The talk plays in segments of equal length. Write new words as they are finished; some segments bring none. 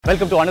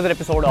Welcome to another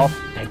episode of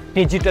the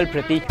Digital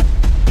Pratik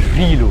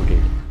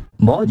Reloaded.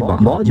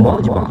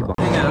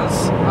 Anything else?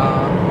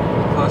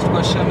 First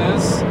question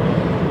is,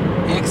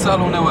 एक साल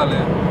होने वाले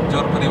हैं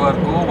जोर परिवार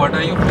को. What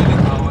are you feeling?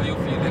 How are you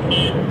feeling?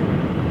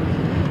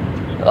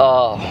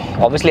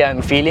 Obviously,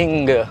 I'm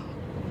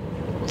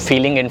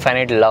feeling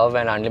infinite love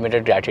and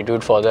unlimited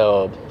gratitude for the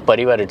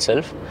परिवार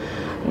itself,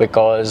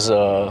 because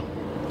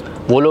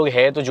वो लोग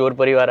है तो जोर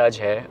परिवार आज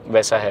है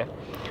वैसा है.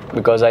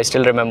 Because I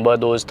still remember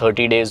those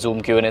 30 days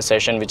Zoom Q&A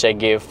session which I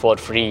gave for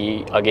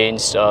free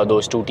against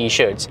those 2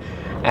 t-shirts,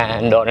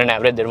 and on an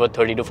average there were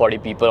 30 to 40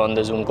 people on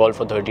the Zoom call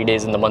for 30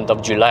 days in the month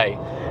of July,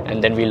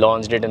 and then we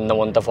launched it in the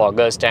month of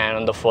August, and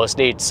on the first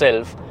day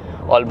itself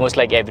almost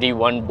like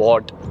everyone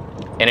bought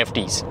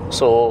NFTs.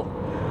 So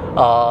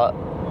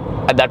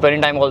at that point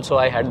in time also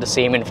I had the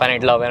same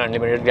infinite love and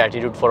unlimited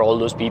gratitude for all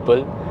those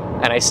people,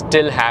 and I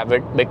still have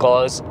it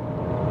because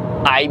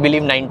I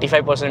believe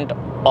 95%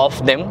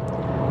 of them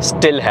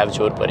still have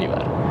Jor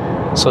Parivar.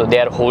 So they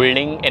are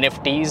holding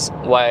NFTs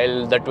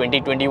while the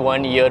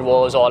 2021 year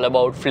was all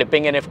about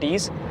flipping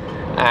NFTs,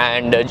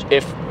 and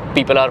if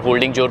people are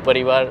holding Jor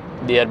Parivar,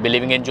 they are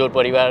believing in Jor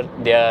Parivar,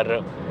 they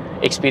are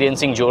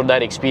experiencing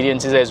Jordar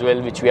experiences as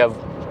well, which we have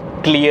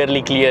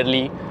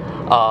clearly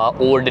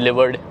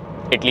over-delivered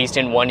at least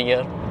in 1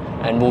 year,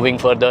 and moving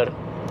further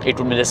it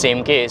would be the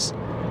same case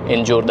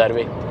in Jordar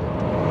way.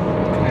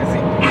 Crazy.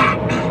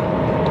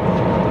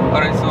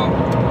 Alright, so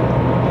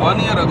 1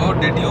 year ago,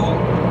 did you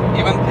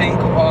even think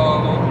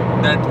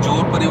that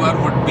Jor Parivar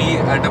would be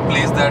at a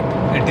place that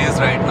it is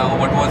right now?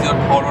 What was your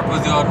thought? What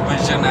was your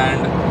vision,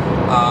 and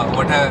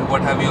what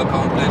have you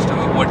accomplished? I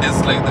mean, what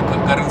is like the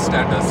current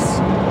status?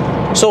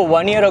 So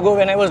 1 year ago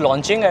when I was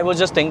launching, I was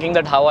just thinking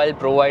that how I'll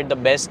provide the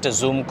best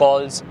Zoom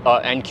calls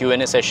and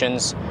Q&A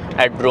sessions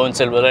at bronze,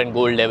 silver and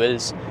gold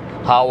levels.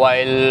 How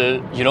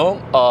I'll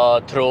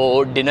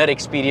throw dinner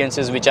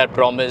experiences which are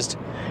promised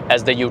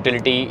as the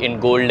utility in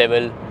gold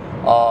level.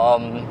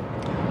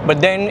 But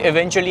then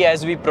eventually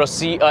as we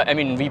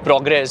we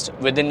progressed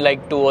within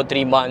like 2 or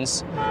 3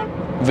 months.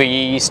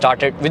 We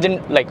started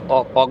within like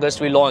August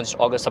we launched,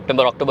 August,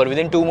 September, October.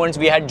 Within 2 months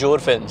we had Jor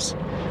Films.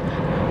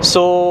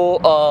 So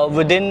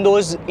within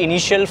those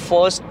initial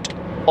first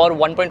or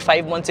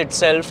 1.5 months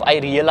itself, I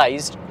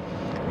realized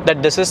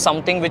that this is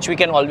something which we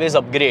can always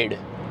upgrade.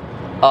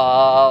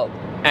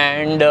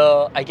 And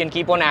I can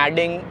keep on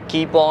adding,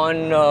 keep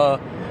on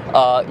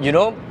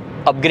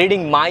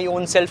upgrading my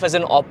own self as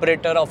an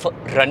operator of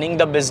running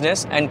the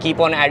business, and keep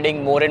on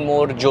adding more and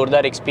more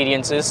Jordar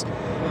experiences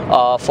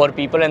for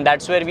people. And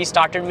that's where we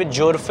started with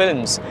Jor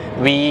Films.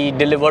 We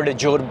delivered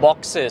Jor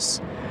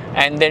boxes,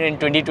 and then in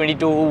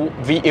 2022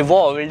 we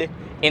evolved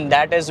in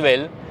that as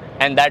well,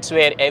 and that's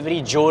where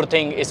every Jor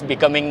thing is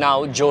becoming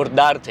now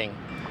Jordar thing.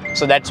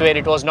 So that's where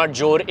it was not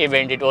Jor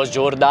event, it was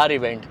Jordar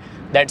event.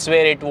 That's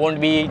where it won't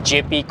be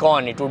JP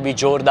Con, it would be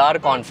Jordar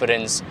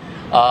conference.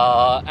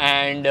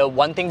 And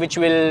one thing which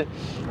will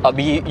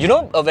be,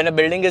 when a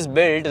building is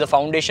built, the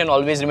foundation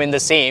always remain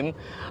the same.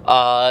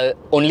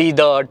 Only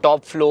the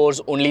top floors,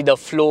 only the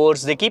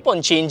floors, they keep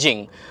on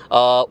changing.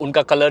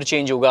 Unka color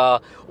change hoga,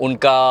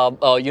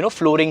 unka,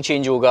 flooring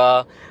change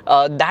hoga.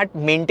 That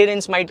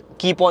maintenance might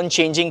keep on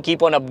changing,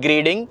 keep on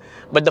upgrading.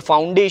 But the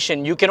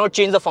foundation, you cannot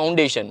change the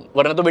foundation.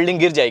 Warna to building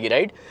gir jayegi,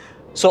 right?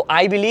 So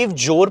I believe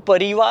Jor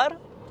Parivar,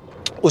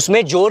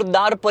 उसमें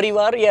जोरदार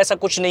परिवार या ऐसा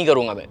कुछ नहीं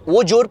करूंगा मैं,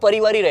 वो जोर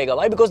परिवार ही रहेगा.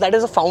 Why? Because that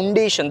is a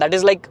foundation, that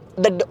is like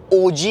the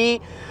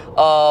OG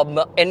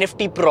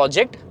NFT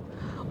project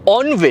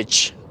on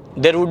which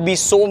there would be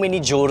so many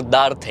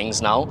जोरदार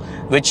things now,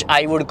 which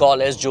I would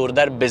call as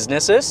जोरदार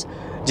businesses,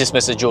 जिसमें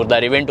से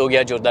जोरदार इवेंट हो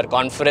गया, जोरदार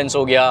कॉन्फ्रेंस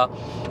हो गया,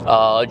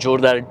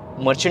 जोरदार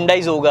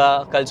मर्चेंडाइज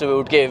होगा कल सुबह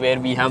उठ के, where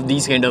we have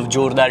these kind of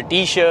जोरदार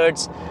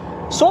t-shirts,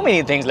 so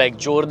many things like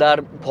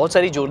जोरदार, बहुत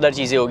सारी जोरदार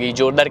चीज़ें होगी,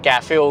 जोरदार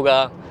कैफ़े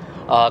होगा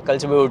कल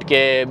सुबह उठ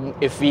के.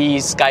 if we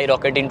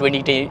skyrocket in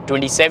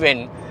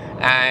 2027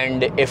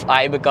 and if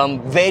I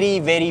become very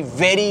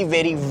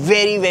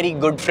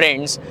good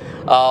friends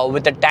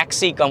with a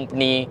taxi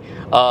company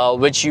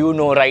which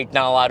right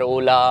now are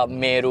Ola,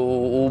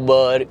 Meru,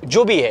 Uber,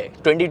 जो भी है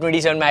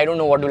 2027 में, I don't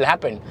know what will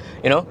happen,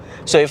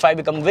 so if I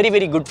become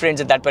very good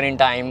friends at that point in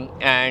time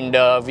and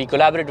we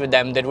collaborate with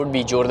them, there would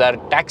be Jordar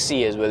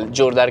taxi as well,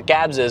 Jordar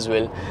cabs as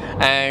well,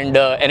 and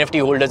NFT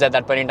holders at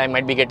that point in time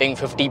might be getting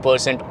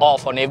 50%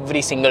 off on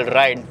every single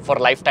ride for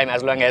lifetime,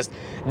 as long as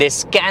they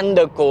scan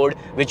the code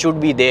which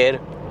would be there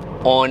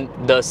on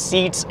the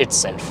seats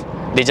itself.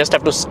 They just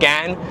have to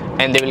scan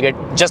and they will get,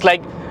 just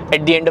like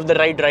at the end of the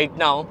ride right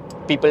now,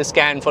 people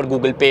scan for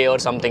Google Pay or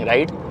something,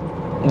 right?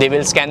 They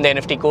will scan the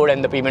NFT code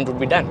and the payment would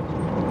be done.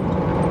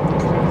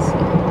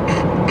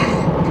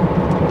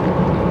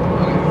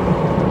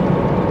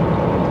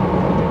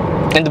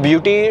 And the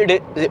beauty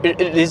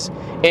it is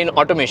in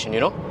automation,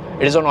 it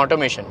is on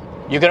automation.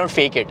 You cannot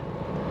fake it.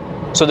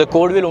 So the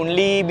code will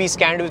only be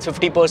scanned with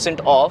 50%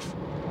 off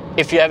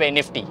if you have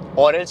NFT,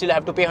 or else you'll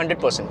have to pay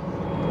 100%.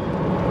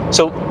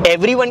 So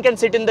everyone can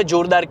sit in the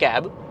Jordar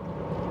cab,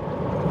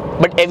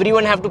 but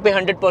everyone have to pay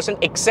 100%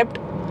 except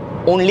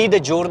only the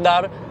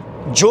Jordar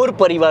Jor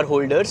Parivar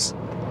holders,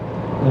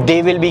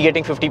 they will be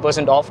getting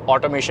 50% off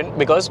automation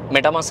because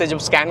MetaMask से जब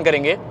scan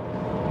करेंगे,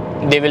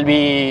 they will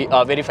be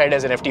verified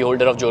as an FT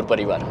holder of Jor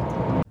Parivar.